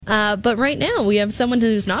But right now, we have someone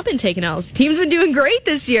who's not been taking L's. Team's been doing great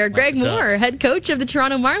this year. Greg Moore, head coach of the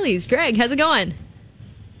Toronto Marlies. Greg, how's it going?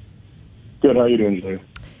 Good. How are you doing today?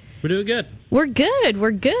 We're doing good.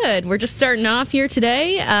 We're good. We're just starting off here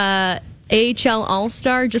today. AHL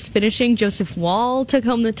All-Star just finishing. Joseph Woll took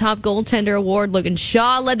home the top goaltender award. Logan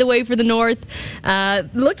Shaw led the way for the North.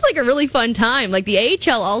 Looked like a really fun time. Like the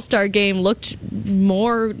AHL All-Star game looked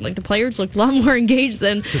more like the players looked a lot more engaged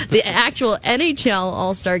than the actual NHL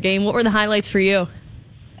All-Star game. What were the highlights for you?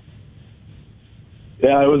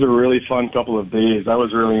 Yeah, it was a really fun couple of days. I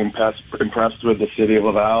was really impressed with the city of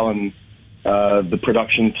Laval and the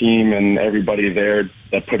production team and everybody there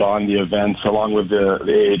that put on the events, along with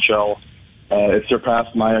the AHL. It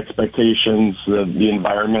surpassed my expectations. The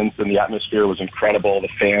environment and the atmosphere was incredible. The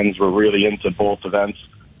fans were really into both events.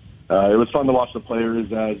 It was fun to watch the players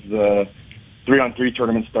as the 3-on-3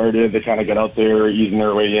 tournament started. They kind of got out there, easing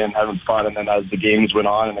their way in, having fun, and then as the games went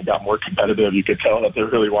on and it got more competitive, you could tell that they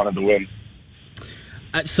really wanted to win.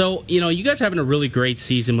 So, you guys are having a really great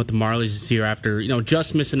season with the Marlies this year after,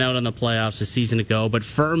 just missing out on the playoffs a season ago, but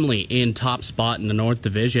firmly in top spot in the North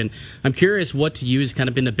Division. I'm curious what to you has kind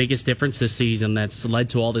of been the biggest difference this season that's led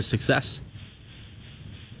to all this success?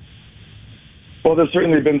 Well, there's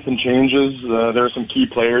certainly been some changes. There are some key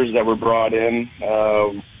players that were brought in.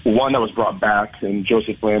 One that was brought back, and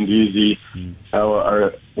Joseph Blandisi,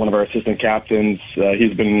 one of our assistant captains.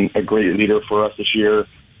 He's been a great leader for us this year.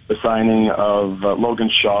 The signing of Logan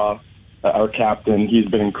Shaw, our captain, he's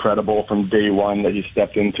been incredible from day one that he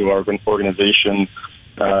stepped into our organization.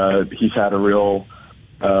 He's had a real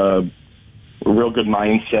good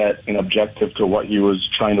mindset and objective to what he was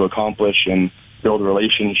trying to accomplish and build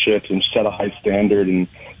relationships and set a high standard. And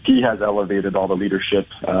he has elevated all the leadership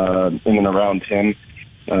in and around him.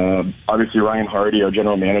 Obviously, Ryan Hardy, our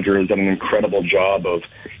general manager, has done an incredible job of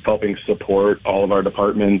helping support all of our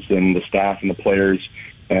departments and the staff and the players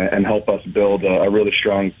and help us build a really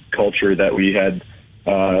strong culture that we had,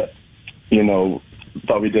 thought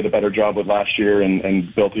we did a better job with last year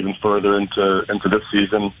and built even further into this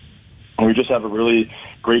season. And we just have a really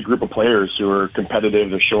great group of players who are competitive.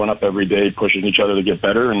 They're showing up every day, pushing each other to get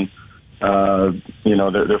better, and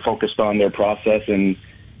they're focused on their process and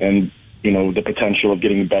the potential of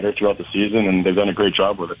getting better throughout the season, and they've done a great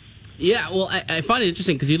job with it. Yeah, well, I find it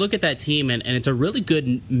interesting because you look at that team, and it's a really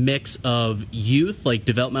good mix of youth, like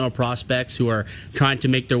developmental prospects who are trying to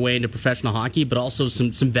make their way into professional hockey, but also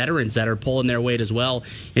some veterans that are pulling their weight as well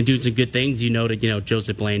and doing some good things. You noted,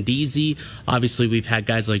 Joseph Blandisi. Obviously, we've had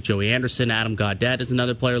guys like Joey Anderson, Adam Gaudette is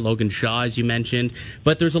another player, Logan Shaw, as you mentioned.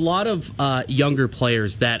 But there's a lot of younger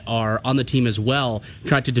players that are on the team as well,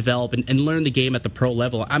 trying to develop and learn the game at the pro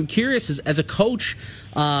level. I'm curious, as a coach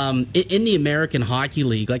in the American Hockey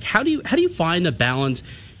League, like how do you find the balance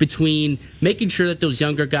between making sure that those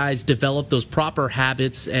younger guys develop those proper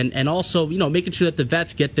habits and also making sure that the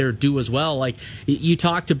vets get their due as well? Like you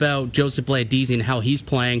talked about Joseph Blandisi and how he's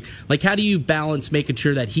playing. Like how do you balance making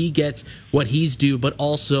sure that he gets what he's due, but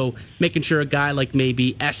also making sure a guy like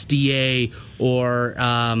maybe SDA or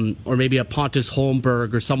maybe a Pontus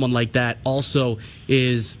Holmberg or someone like that also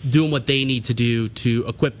is doing what they need to do to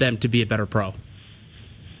equip them to be a better pro?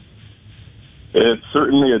 It's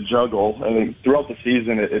certainly a juggle. I think throughout the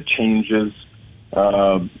season it changes.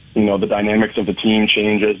 The dynamics of the team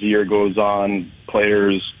change as the year goes on.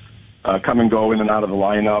 Players come and go in and out of the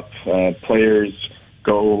lineup. Players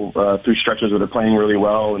go through stretches where they're playing really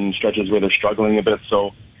well and stretches where they're struggling a bit.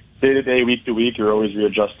 So day to day, week to week, you're always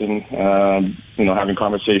readjusting, having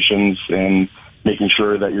conversations and making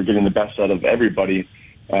sure that you're getting the best out of everybody.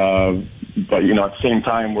 But at the same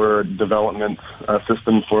time, we're a development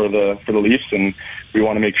system for the Leafs, and we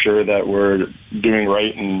want to make sure that we're doing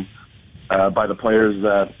right and by the players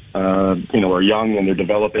that are young and they're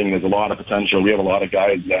developing. There's a lot of potential. We have a lot of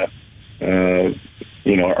guys that are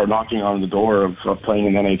knocking on the door of playing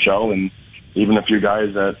in the NHL, and even a few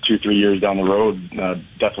guys that 2-3 years down the road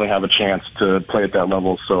definitely have a chance to play at that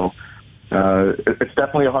level. So it's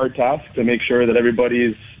definitely a hard task to make sure that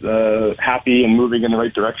everybody's happy and moving in the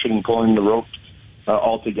right direction and pulling the rope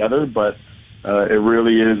all together. But it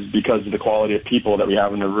really is because of the quality of people that we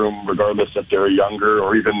have in the room, regardless if they're younger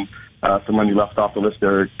or even someone you left off the list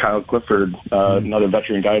there, Kyle Clifford, another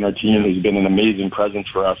veteran guy in our team who's been an amazing presence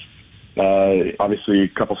for us. Obviously, a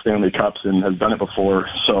couple Stanley Cups and has done it before.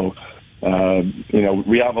 So,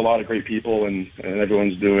 we have a lot of great people, and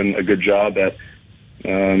everyone's doing a good job at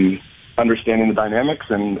understanding the dynamics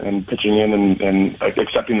and pitching in and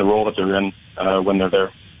accepting the role that they're in when they're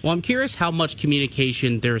there. Well, I'm curious how much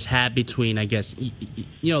communication there's had between, I guess,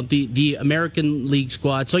 the American League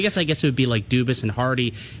squad. So I guess it would be like Dubas and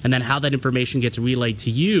Hardy, and then how that information gets relayed to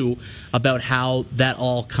you about how that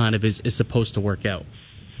all kind of is supposed to work out.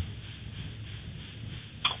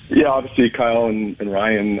 Yeah, obviously Kyle and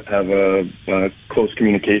Ryan have close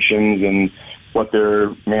communications and what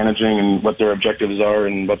they're managing and what their objectives are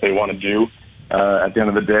and what they want to do. At the end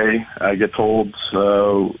of the day, I get told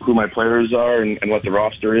who my players are and what the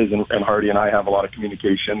roster is, and Hardy and I have a lot of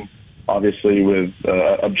communication, obviously, with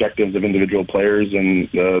objectives of individual players and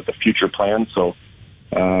the future plans. So,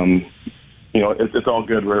 it's all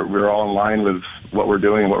good. We're all in line with what we're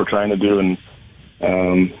doing and what we're trying to do, and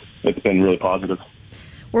it's been really positive.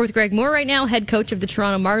 We're with Greg Moore right now, head coach of the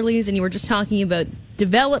Toronto Marlies, and you were just talking about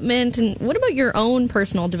development. And what about your own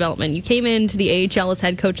personal development? You came into the AHL as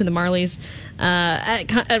head coach of the Marlies at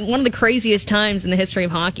one of the craziest times in the history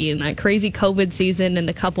of hockey, in that crazy COVID season and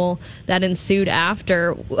the couple that ensued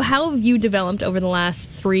after. How have you developed over the last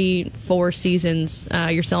 3-4 seasons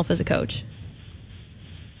yourself as a coach?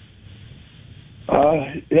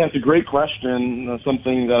 Yeah, it's a great question.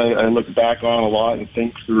 Something that I look back on a lot and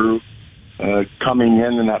think through. Coming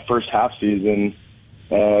in that first half season,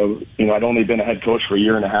 I'd only been a head coach for a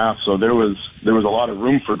year and a half, so there was a lot of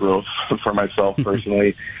room for growth for myself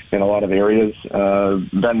personally in a lot of areas.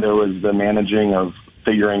 Then there was the managing of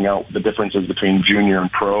figuring out the differences between junior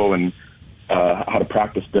and pro and how to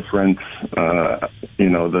practice different,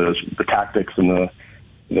 the tactics and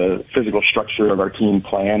the physical structure of our team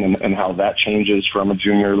plan and how that changes from a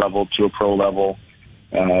junior level to a pro level.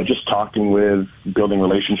 Just talking with, building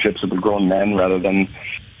relationships with grown men rather than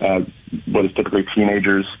what is typically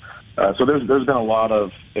teenagers. So there's been a lot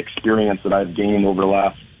of experience that I've gained over the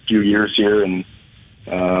last few years here, and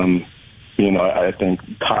I think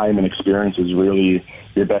time and experience is really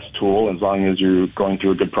your best tool as long as you're going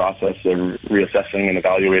through a good process of reassessing and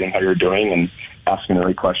evaluating how you're doing and asking the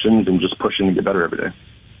right questions and just pushing to get better every day.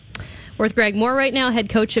 We're with Greg Moore right now, head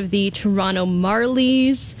coach of the Toronto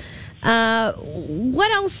Marlies.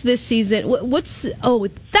 What else this season?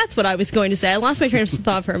 That's what I was going to say. I lost my train of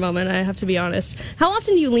thought for a moment, I have to be honest. How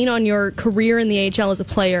often do you lean on your career in the AHL as a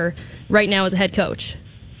player right now as a head coach?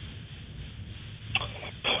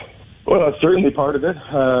 Well, that's certainly part of it.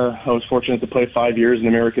 I was fortunate to play 5 years in the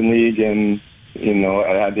American League, and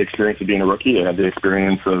I had the experience of being a rookie. I had the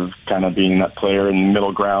experience of kind of being that player in the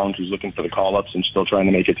middle ground who's looking for the call-ups and still trying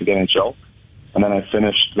to make it to the NHL. And then I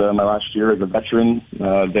finished my last year as a veteran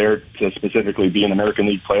there to specifically be an American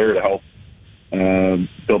League player to help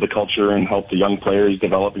build a culture and help the young players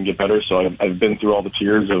develop and get better. So I've been through all the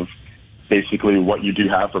tiers of basically what you do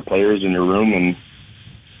have for players in your room. And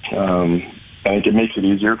I think it makes it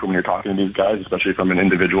easier for when you're talking to these guys, especially from an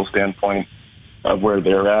individual standpoint of where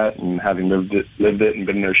they're at and having lived it and been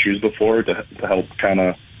in their shoes before to help kind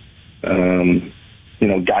of,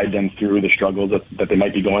 guide them through the struggles that they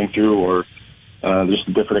might be going through or just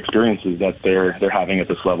the different experiences that they're having at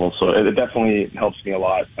this level. So it definitely helps me a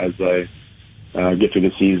lot as I get through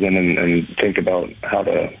the season and think about how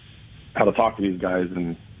to talk to these guys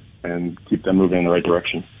and keep them moving in the right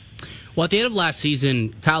direction. Well, at the end of last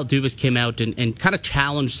season, Kyle Dubas came out and kind of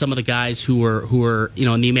challenged some of the guys who were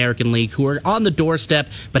in the American League, who were on the doorstep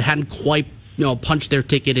but hadn't quite punch their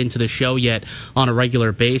ticket into the show yet on a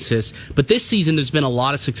regular basis. But this season, there's been a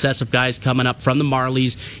lot of success of guys coming up from the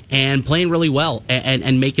Marlies and playing really well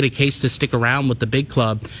and making a case to stick around with the big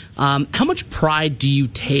club. How much pride do you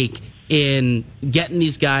take in getting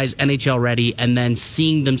these guys NHL ready and then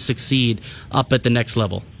seeing them succeed up at the next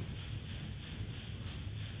level?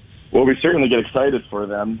 Well, we certainly get excited for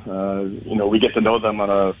them. We get to know them on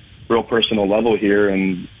a real personal level here,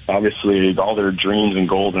 and obviously all their dreams and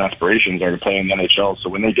goals and aspirations are to play in the NHL. So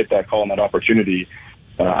when they get that call and that opportunity,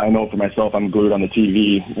 I know for myself, I'm glued on the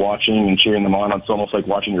TV watching and cheering them on. It's almost like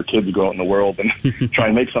watching your kids go out in the world and try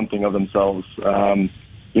and make something of themselves.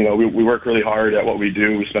 We work really hard at what we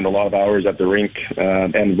do. We spend a lot of hours at the rink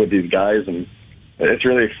and with these guys, and it's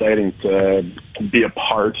really exciting to be a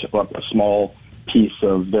part of a small piece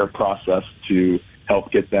of their process to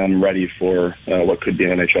help get them ready for what could be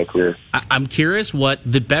an NHL career. I'm curious what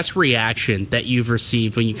the best reaction that you've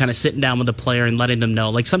received when you kind of sitting down with a player and letting them know.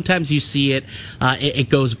 Like sometimes you see it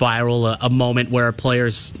goes viral, a moment where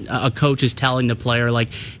a coach is telling the player like,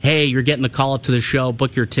 hey, you're getting the call up to the show,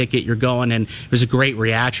 book your ticket, you're going, and there's a great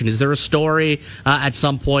reaction. Is there a story at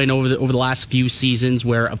some point over the last few seasons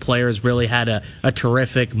where a player has really had a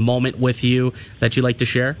terrific moment with you that you'd like to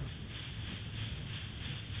share?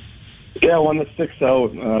 Yeah, one that sticks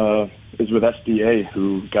out is with SDA,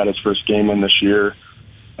 who got his first game in this year.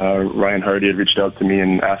 Ryan Hardy had reached out to me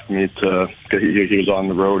and asked me to, he was on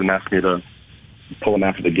the road and asked me to pull him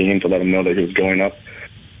after the game to let him know that he was going up,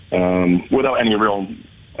 without any real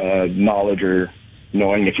knowledge or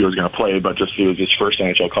knowing if he was going to play, but just he was his first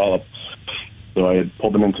NHL call-up. So I had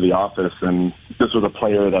pulled him into the office, and this was a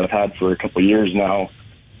player that I've had for a couple of years now,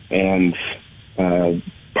 and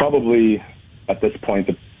probably at this point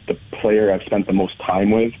the player I've spent the most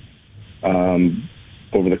time with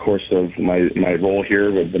over the course of my role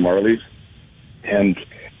here with the Marlies. And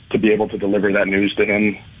to be able to deliver that news to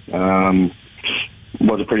him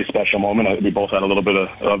was a pretty special moment. We both had a little bit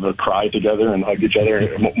of a cry together and hugged each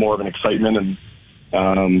other, more of an excitement.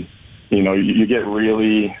 And, you get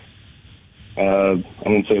really, I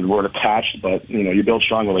wouldn't say the word attached, but, you build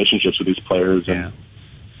strong relationships with these players. Yeah.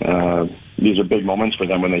 And these are big moments for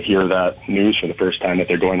them when they hear that news for the first time that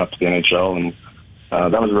they're going up to the NHL. And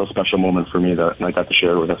that was a real special moment for me that I got to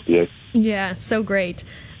share with SBA. Yeah, so great.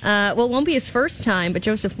 Well, it won't be his first time, but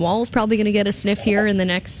Joseph Woll's probably going to get a sniff here in the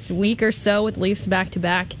next week or so with Leafs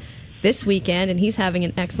back-to-back this weekend, and he's having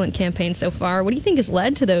an excellent campaign so far. What do you think has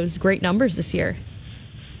led to those great numbers this year?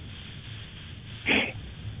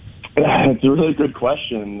 It's a really good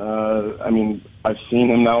question. I've seen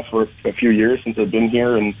him now for a few years since I've been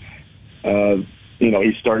here, and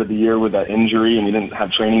he started the year with that injury, and he didn't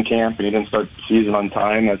have training camp, and he didn't start the season on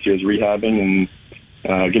time as he was rehabbing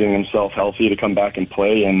and getting himself healthy to come back and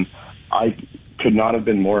play. And I could not have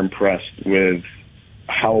been more impressed with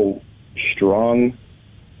how strong,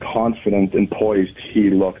 confident, and poised he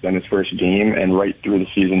looked on his first game and right through the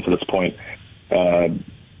season to this point.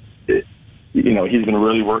 He's been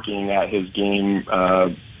really working at his game,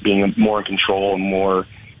 being more in control and more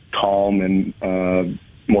calm and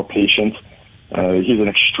more patient. He's an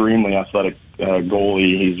extremely athletic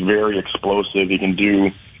goalie. He's very explosive. He can do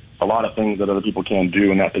a lot of things that other people can't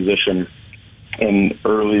do in that position. And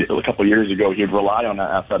a couple of years ago, he'd rely on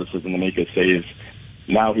that athleticism to make his saves.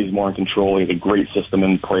 Now he's more in control. He has a great system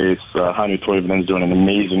in place. Hannu Toivonen is doing an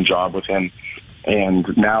amazing job with him. And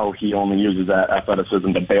now he only uses that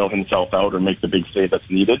athleticism to bail himself out or make the big save that's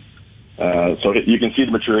needed. So you can see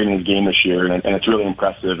the maturity in his game this year, and it's really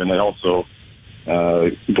impressive. And it also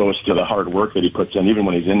goes to the hard work that he puts in, even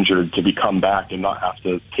when he's injured, to come back and not have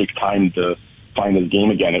to take time to find his game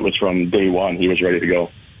again. It was from day one. He was ready to go.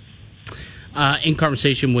 In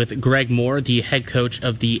conversation with Greg Moore, the head coach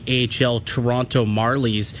of the AHL Toronto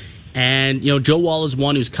Marlies. And, Joe Woll is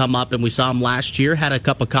one who's come up, and we saw him last year, had a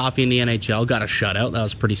cup of coffee in the NHL, got a shutout. That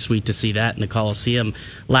was pretty sweet to see that in the Coliseum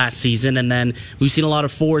last season. And then we've seen a lot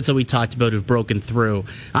of forwards that we talked about who've broken through.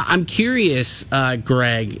 I'm curious,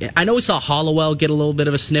 Greg, I know we saw Hollowell get a little bit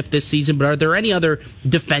of a sniff this season, but are there any other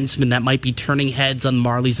defensemen that might be turning heads on the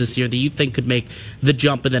Marlies this year that you think could make the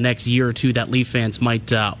jump in the next year or two that Leaf fans might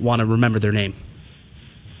want to remember their name?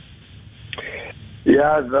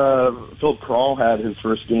 Yeah, Phil Kral had his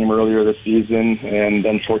first game earlier this season, and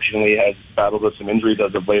unfortunately has battled with some injuries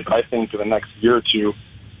as of late. But I think for the next year or two,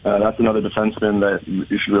 that's another defenseman that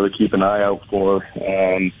you should really keep an eye out for.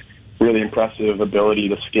 Really impressive ability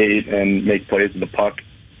to skate and make plays with the puck,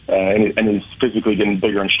 and he's physically getting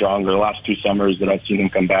bigger and stronger. The last 2 summers that I've seen him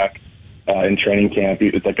come back in training camp,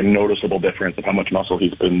 it's like a noticeable difference of how much muscle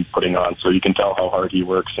he's been putting on. So you can tell how hard he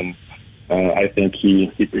works, and I think he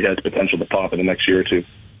has potential to pop in the next year or two.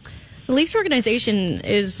 The Leafs organization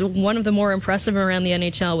is one of the more impressive around the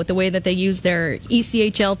NHL with the way that they use their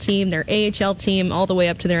ECHL team, their AHL team, all the way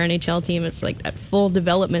up to their NHL team. It's like that full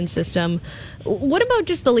development system. What about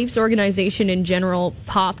just the Leafs organization in general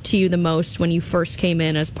popped to you the most when you first came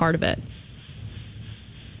in as part of it?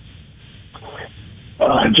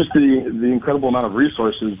 Just the incredible amount of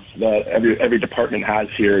resources that every department has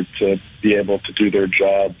here to be able to do their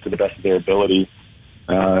job to the best of their ability.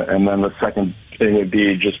 And then the second thing would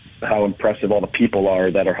be just how impressive all the people are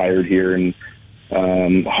that are hired here, and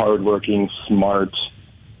hardworking, smart,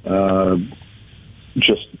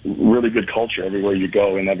 just really good culture everywhere you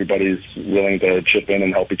go, and everybody's willing to chip in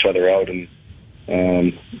and help each other out.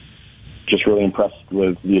 And just really impressed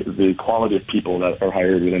with the quality of people that are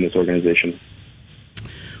hired within this organization.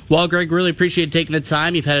 Well, Greg, really appreciate you taking the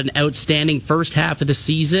time. You've had an outstanding first half of the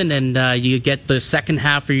season, and you get the second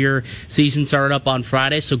half of your season started up on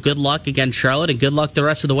Friday. So good luck against Charlotte, and good luck the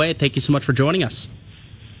rest of the way. Thank you so much for joining us.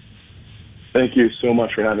 Thank you so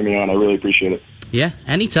much for having me on. I really appreciate it. Yeah,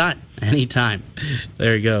 anytime.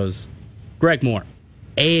 There he goes. Greg Moore,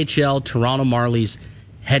 AHL Toronto Marlies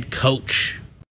head coach.